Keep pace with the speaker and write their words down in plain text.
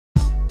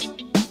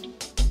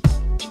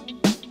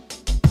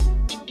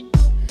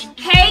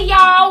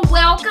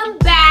welcome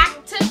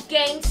back to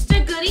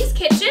Gangsta Goodies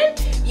Kitchen.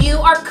 You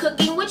are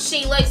cooking with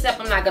Sheila,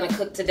 except I'm not going to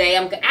cook today.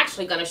 I'm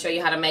actually going to show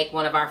you how to make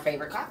one of our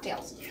favorite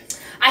cocktails.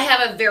 I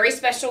have a very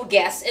special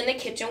guest in the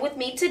kitchen with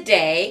me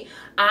today.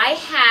 I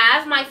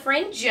have my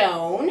friend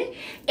Joan,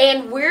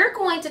 and we're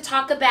going to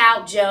talk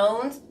about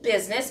Joan's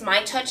business,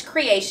 My Touch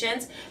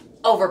Creations,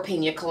 over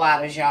Pina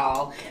Coladas,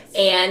 y'all.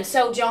 And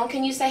so, Joan,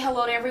 can you say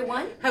hello to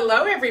everyone?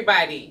 Hello,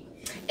 everybody.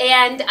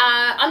 And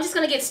I'm just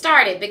going to get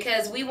started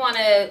because we want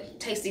to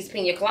taste these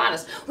Pina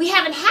Coladas. We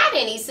haven't had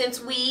any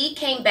since we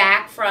came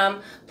back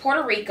from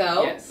Puerto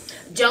Rico. Yes.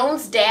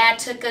 Joan's dad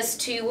took us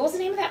to, what was the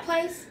name of that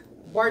place?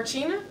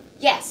 Barcina?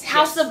 Yes,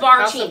 House of Barcina.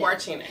 House of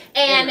Barcina.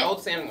 And in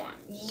Old San Juan.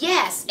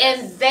 Yes,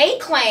 and they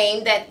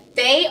claim that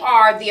they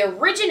are the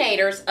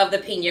originators of the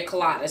Pina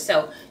Colada.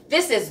 So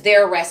this is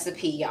their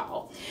recipe,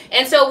 y'all.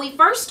 And so we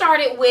first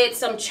started with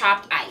some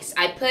chopped ice.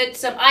 I put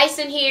some ice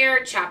in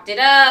here, chopped it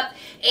up,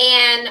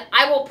 and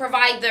I will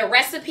provide the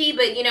recipe,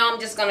 but you know, I'm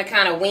just going to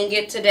kind of wing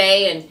it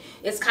today, and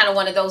it's kind of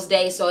one of those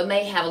days, so it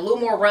may have a little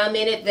more rum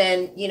in it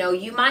than, you know,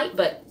 you might,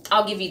 but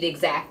I'll give you the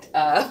exact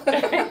as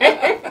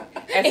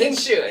it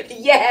should.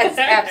 Yes,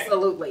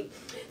 absolutely.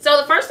 So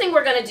the first thing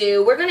we're going to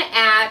do, we're going to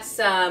add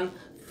some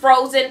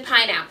frozen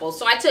pineapples.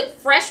 So I took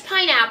fresh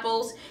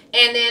pineapples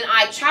and then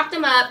I chopped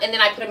them up and then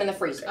I put them in the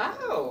freezer.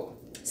 Oh.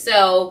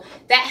 So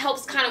that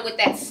helps kind of with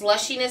that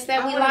slushiness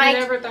that we like. I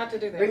never thought to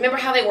do that. Remember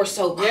how they were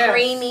so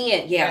creamy?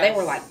 And yeah, they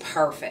were like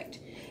perfect.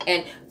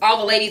 And all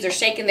the ladies are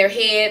shaking their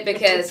head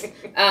because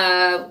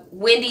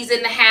Wendy's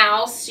in the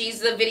house.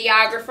 She's the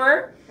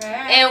videographer.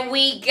 Hey. And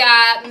we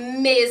got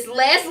Miss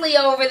Leslie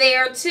over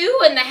there too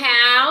in the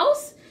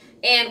house.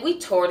 And we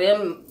tore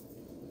them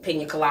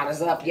Pina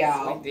Coladas up, y'all.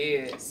 Yes, we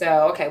did.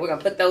 So, okay, we're going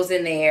to put those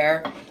in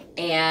there.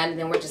 And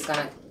then we're just going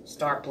to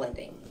start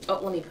blending. Oh,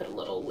 let me put a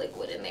little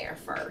liquid in there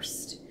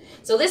first.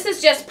 So this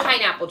is just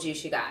pineapple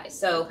juice, you guys.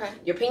 So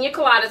your Pina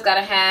Colada's got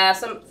to have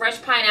some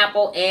fresh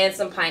pineapple and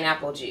some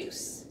pineapple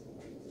juice.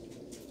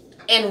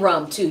 And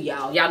rum, too,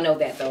 y'all. Y'all know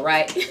that, though,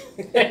 right?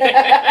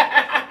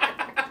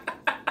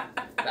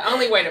 The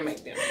only way to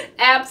make them.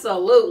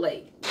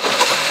 Absolutely.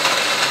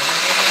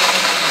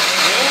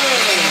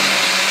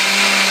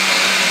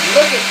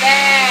 Look at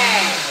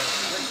that.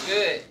 Looks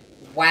good.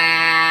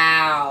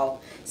 Wow.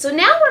 So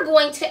now we're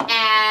going to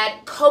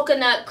add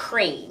coconut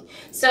cream.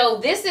 So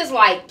this is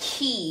like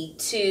key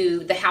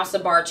to the House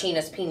of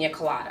Barcina's Pina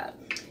Colada,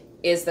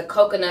 is the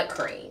coconut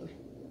cream.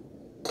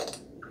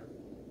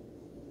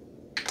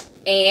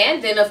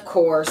 And then, of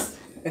course,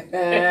 your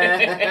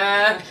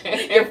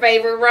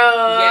favorite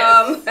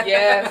rum. Yes,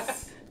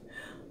 yes.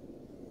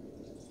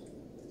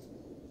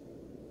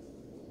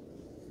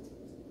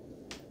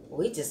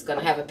 We just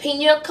gonna have a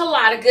Pina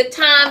Colada good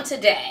time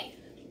today.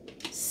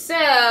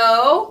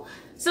 So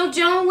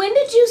Joan, when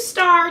did you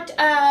start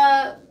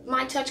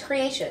My Touch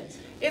Creations?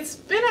 It's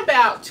been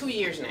about 2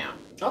 years now.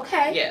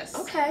 Okay. Yes.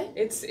 Okay.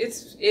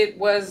 It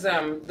was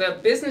the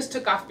business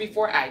took off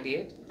before I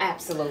did.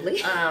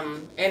 Absolutely.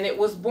 And it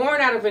was born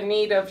out of a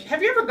need of,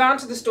 have you ever gone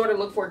to the store to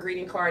look for a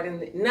greeting card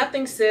and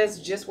nothing says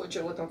just what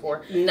you're looking for?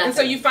 Nothing. And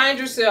so you find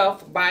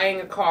yourself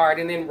buying a card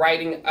and then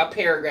writing a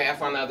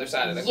paragraph on the other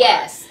side of the card.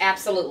 Yes,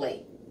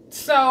 absolutely.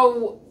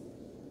 So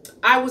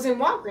I was in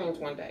Walgreens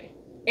one day,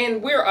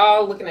 and we're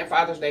all looking at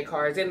Father's Day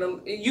cards,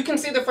 and you can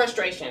see the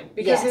frustration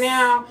because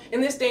now in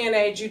this day and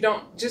age, you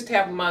don't just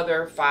have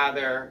mother,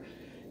 father.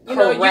 You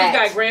know, you've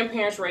got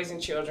grandparents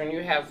raising children.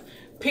 You have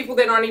people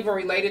that aren't even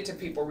related to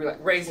people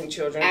raising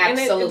children.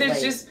 Absolutely. And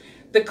there's just,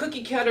 the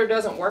cookie cutter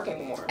doesn't work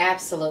anymore.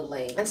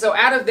 Absolutely. And so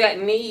out of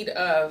that need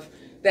of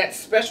that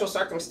special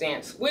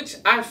circumstance, which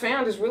I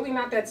found is really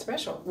not that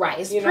special. Right.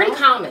 It's pretty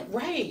common.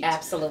 Right.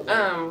 Absolutely.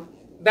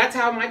 That's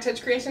how My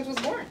Touch Creations was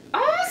born.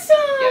 Awesome.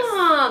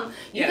 Yes.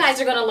 You guys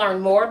are going to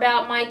learn more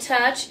about My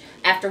Touch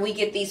after we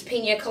get these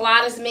Pina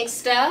Coladas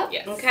mixed up.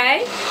 Yes.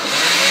 Okay?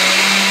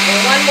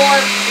 And one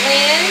more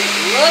blend.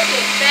 Look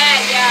at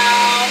that,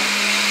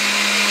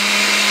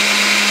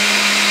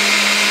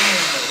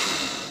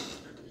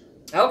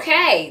 y'all.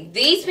 Okay.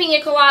 These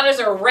Pina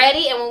Coladas are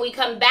ready, and when we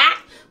come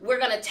back, we're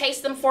going to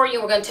taste them for you,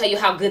 and we're going to tell you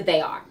how good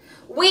they are.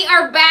 We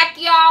are back,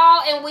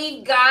 y'all, and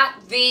we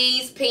got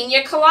these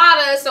Pina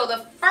Coladas. So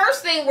the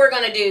first thing we're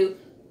going to do,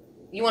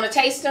 you want to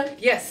taste them?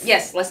 Yes.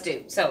 Yes, let's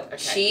do. So,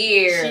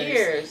 cheers.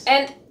 Cheers.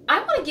 And I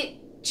want to get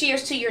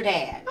cheers to your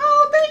dad.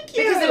 Oh, thank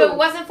you. Because if it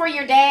wasn't for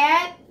your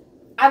dad,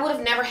 I would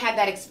have never had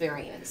that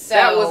experience. So,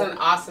 that was an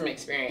awesome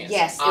experience.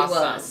 Yes, awesome. It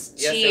was.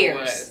 Yes, cheers it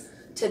was.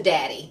 to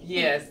Daddy.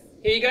 Yes.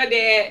 Here you go,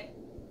 Dad.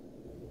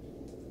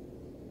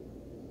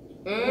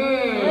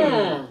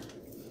 Mmm.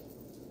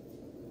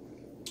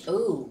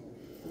 Ooh.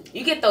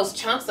 You get those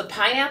chunks of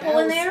pineapple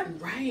in there?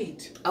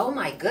 Right. Oh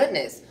my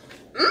goodness.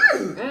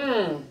 Mmm.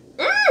 Mmm.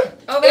 Mmm.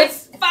 Oh,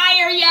 it's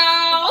fire,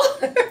 y'all.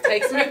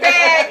 Takes me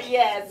back.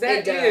 Yes,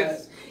 it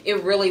does.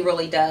 It really,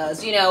 really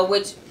does. You know,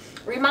 which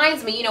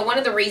reminds me, you know, one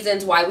of the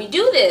reasons why we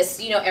do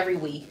this, you know, every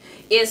week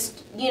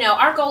is, you know,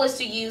 our goal is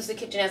to use the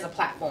kitchen as a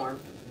platform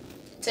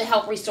to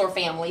help restore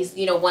families,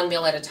 one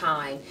meal at a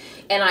time.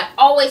 And I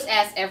always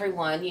ask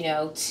everyone,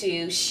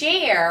 to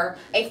share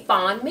a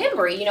fond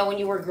memory, when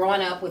you were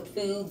growing up with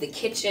food, the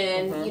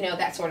kitchen,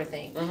 that sort of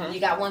thing. You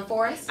got one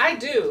for us? I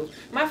do.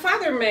 My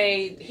father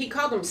he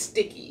called them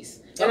stickies.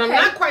 And I'm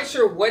not quite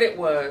sure what it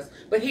was,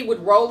 but he would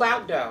roll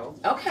out dough.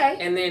 Okay.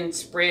 And then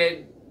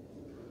spread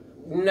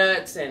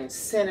nuts and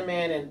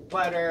cinnamon and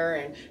butter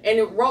and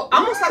it rolled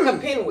almost like a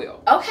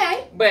pinwheel.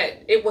 Okay.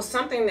 But it was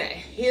something that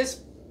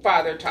his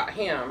father taught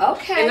him.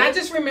 Okay. And I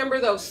just remember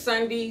those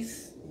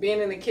Sundays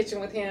being in the kitchen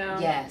with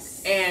him.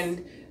 Yes.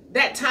 And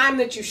that time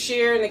that you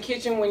share in the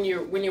kitchen when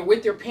you're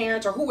with your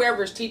parents or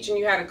whoever's teaching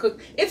you how to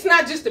cook, it's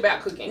not just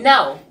about cooking.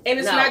 No. And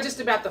it's not just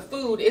about the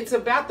food, it's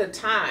about the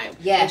time.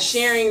 Yes. And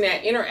sharing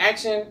that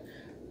interaction.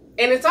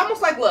 And it's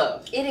almost like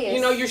love. It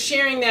is. You're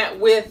sharing that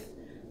with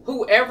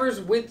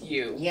whoever's with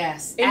you.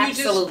 Yes. And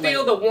absolutely. you just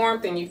feel the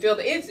warmth and you feel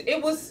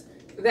it was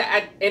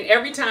that and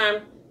every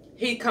time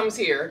he comes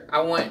here,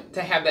 I want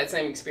to have that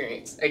same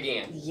experience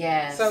again.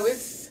 Yes. So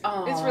it's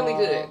really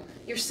good.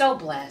 You're so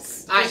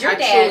blessed. Your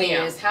dad truly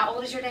am. How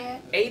old is your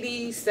dad?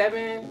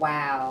 87.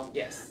 Wow.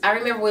 Yes. I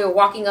remember we were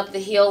walking up the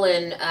hill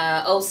in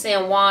Old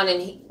San Juan,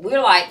 and he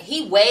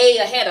way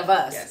ahead of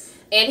us. Yes.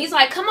 And he's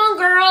like, "Come on,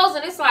 girls,"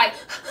 and it's like,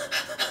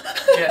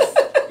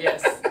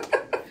 yes.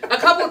 A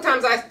couple of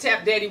times I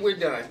tapped Daddy, we're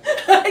done.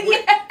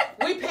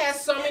 We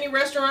passed so many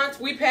restaurants.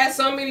 We passed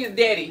so many,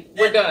 Daddy,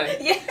 we're done.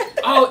 Yeah.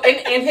 Oh,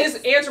 and his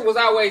answer was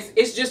always,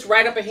 it's just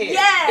right up ahead.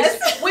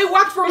 Yes. We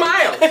walked for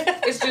miles.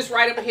 It's just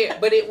right up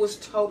ahead. But it was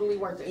totally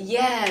worth it.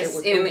 Yes,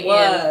 In the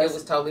end, it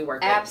was totally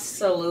worth it.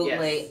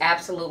 Absolutely. Yes.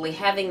 Absolutely.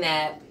 Having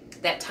that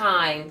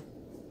time,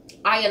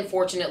 I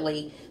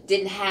unfortunately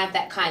didn't have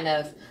that kind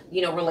of,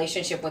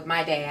 relationship with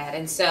my dad.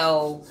 And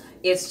so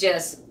it's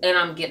just, and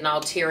I'm getting all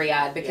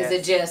teary-eyed because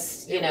it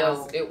just, it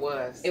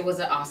was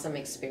an awesome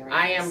experience.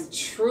 I am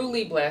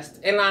truly blessed.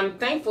 And I'm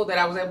thankful that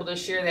I was able to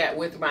share that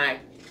with my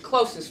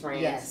closest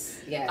friends.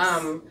 Yes.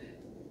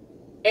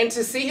 And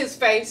to see his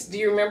face, do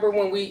you remember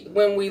when we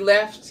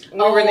left?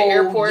 When we were in the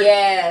airport?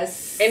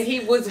 Yes. And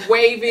he was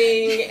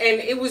waving, and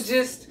it was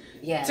just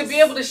to be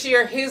able to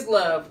share his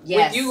love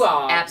with you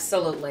all.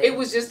 Absolutely. It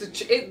was just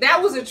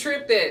that was a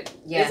trip that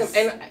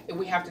and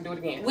we have to do it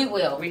again. We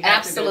will. We have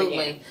absolutely. To do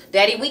it again.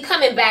 Daddy, we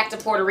coming back to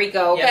Puerto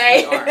Rico,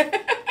 okay?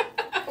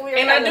 Yes, we are.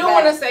 And I do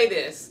want to say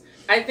this.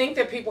 I think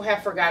that people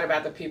have forgot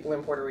about the people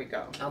in Puerto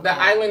Rico. Okay. The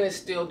island is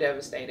still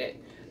devastated.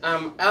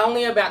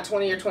 Only about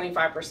 20 or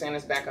 25%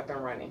 is back up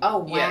and running. Oh,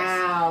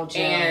 wow, yes.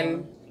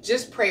 And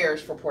just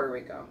prayers for Puerto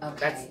Rico.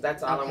 Okay.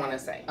 That's all I want to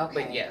say.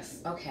 Okay. But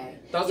yes. Okay.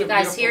 Those you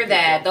guys hear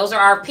that? Those are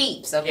our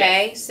peeps,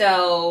 okay? Yes.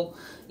 So,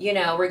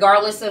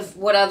 regardless of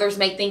what others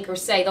may think or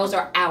say, those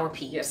are our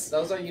peeps. Yes,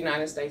 those are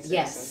United States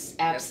citizens. Yes,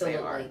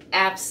 absolutely. Yes,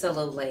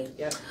 absolutely.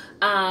 Yep.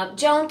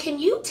 Joan, can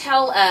you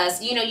tell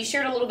us, you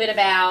shared a little bit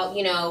about,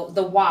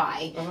 the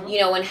why,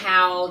 and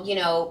how,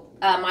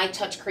 My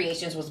Touch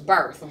Creations was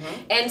birthed.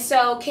 And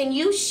so can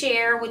you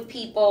share with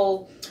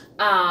people,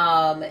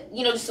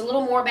 just a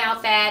little more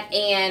about that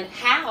and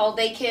how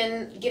they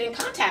can get in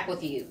contact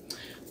with you?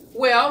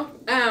 Well,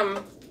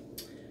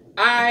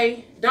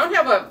 I don't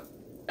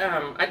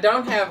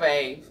have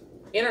a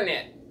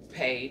internet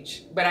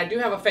page, but I do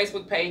have a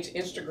Facebook page,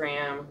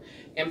 Instagram,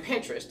 and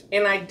Pinterest.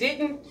 And I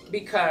didn't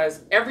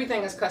because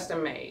everything is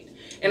custom made.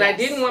 And I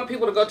didn't want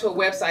people to go to a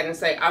website and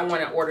say, I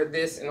want to order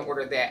this and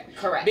order that.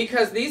 Correct.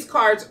 Because these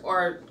cards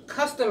are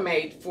custom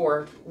made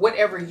for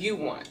whatever you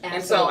want. Absolutely.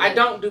 And so I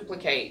don't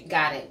duplicate.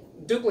 Got it.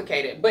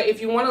 Duplicate it. But if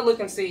you want to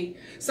look and see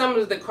some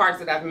of the cards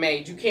that I've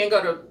made, you can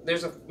go to,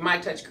 there's a My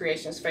Touch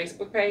Creations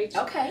Facebook page.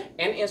 Okay.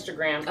 And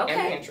Instagram and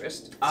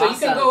Pinterest. Awesome. So you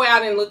can go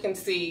out and look and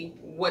see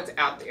what's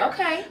out there.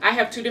 Okay. I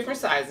have 2 different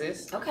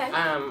sizes. Okay.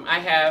 I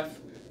have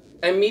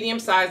a medium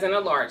size and a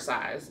large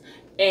size.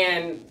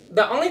 And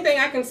the only thing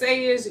I can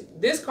say is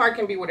this card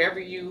can be whatever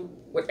you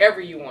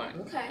want.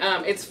 Okay.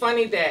 It's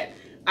funny that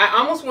I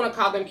almost want to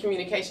call them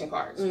communication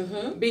cards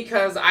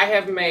because I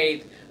have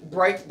made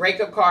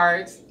breakup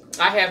cards.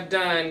 I have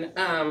done,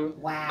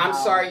 wow. I'm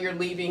sorry you're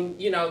leaving,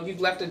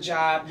 you've left a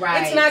job.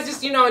 Right. It's not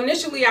just,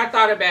 initially I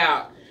thought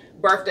about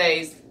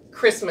birthdays,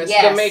 Christmas,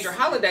 the major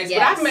holidays,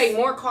 but I've made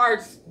more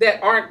cards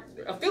that aren't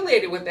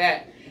affiliated with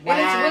that. Wow.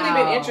 And it's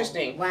really been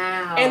interesting.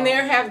 Wow. And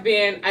there have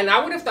been, and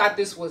I would have thought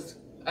this was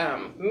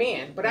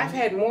men, but I've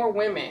had more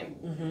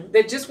women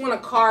that just want a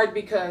card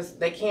because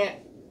they can't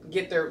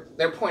get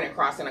their point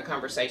across in a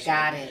conversation.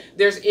 Got it.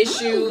 There's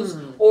issues,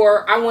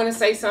 or I want to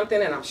say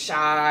something and I'm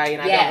shy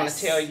and I don't want to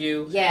tell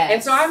you. Yes.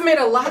 And so I've made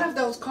a lot of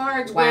those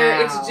cards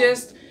where it's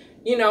just,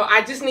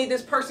 I just need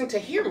this person to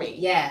hear me.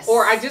 Yes.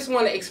 Or I just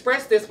want to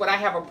express this, but I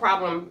have a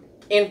problem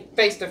in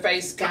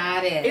face-to-face.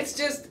 Got it.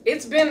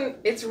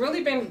 It's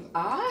really been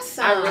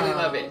awesome. I really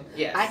love it.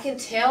 Yes. I can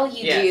tell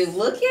you do.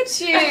 Look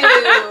at you.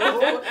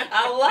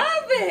 I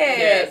love it.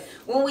 Yes.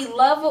 When we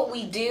love what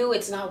we do,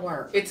 it's not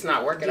work. It's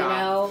not work at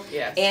all.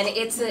 Yes. And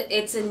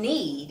it's a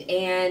need.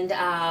 And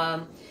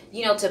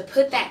to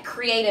put that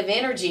creative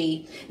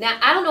energy. Now,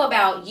 I don't know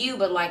about you,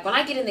 but like when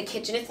I get in the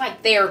kitchen, it's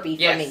like therapy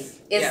for me.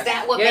 Is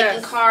that what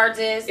making cards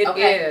is? It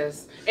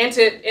is. And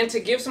to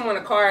give someone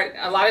a card,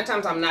 a lot of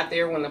times I'm not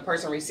there when the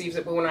person receives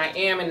it, but when I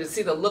am, and to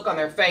see the look on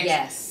their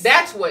face,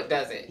 that's what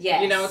does it.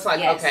 Yes. You know, it's like,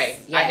 okay,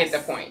 I hit the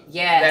point.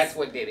 Yes. That's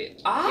what did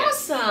it.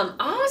 Awesome.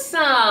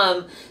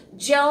 Awesome.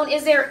 Joan,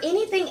 is there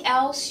anything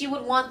else you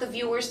would want the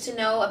viewers to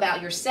know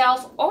about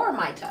yourself or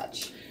My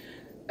Touch?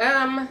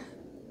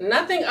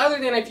 Nothing other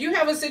than if you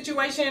have a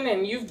situation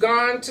and you've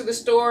gone to the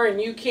store and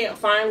you can't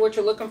find what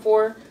you're looking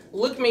for,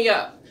 look me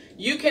up.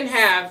 You can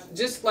have,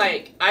 just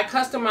like I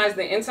customize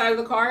the inside of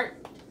the card,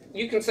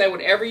 you can say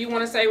whatever you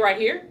want to say right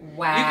here.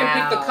 Wow. You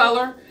can pick the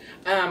color.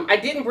 I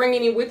didn't bring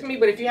any with me,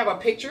 but if you have a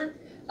picture,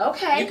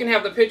 you can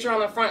have the picture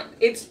on the front.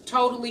 It's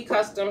totally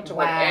custom to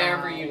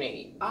whatever you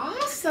need.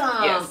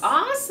 Awesome. Yes.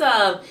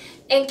 Awesome.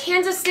 In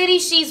Kansas City,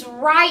 she's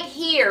right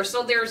here,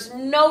 so there's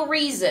no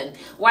reason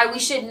why we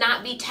should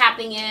not be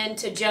tapping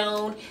into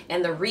Joan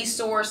and the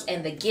resource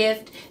and the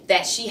gift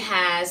that she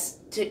has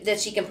that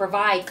she can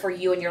provide for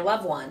you and your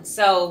loved ones.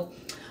 So,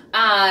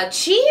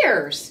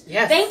 cheers.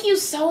 Yes. Thank you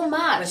so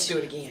much. Let's do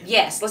it again.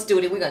 Yes, let's do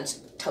it. We're going to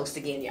toast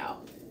again,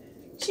 y'all.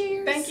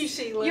 Cheers. Thank you,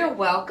 Sheila. You're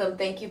welcome.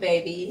 Thank you,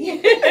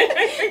 baby.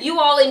 You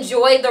all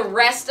enjoy the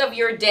rest of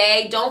your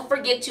day. Don't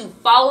forget to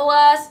follow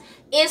us.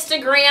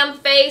 Instagram,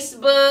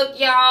 Facebook,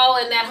 y'all,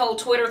 and that whole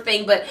Twitter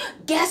thing. But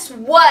guess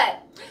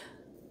what?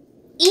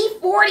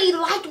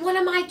 E40 liked one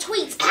of my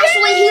tweets.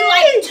 Actually, he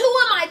liked 2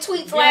 of my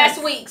tweets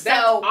last week. So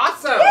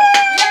that's awesome.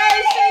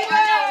 Yay, Sheila.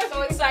 I'm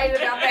so excited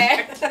about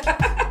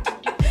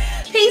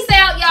that. Peace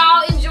out,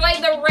 y'all. Enjoy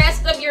the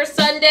rest of your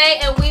Sunday,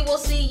 and we will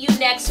see you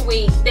next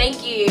week.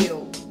 Thank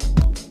you.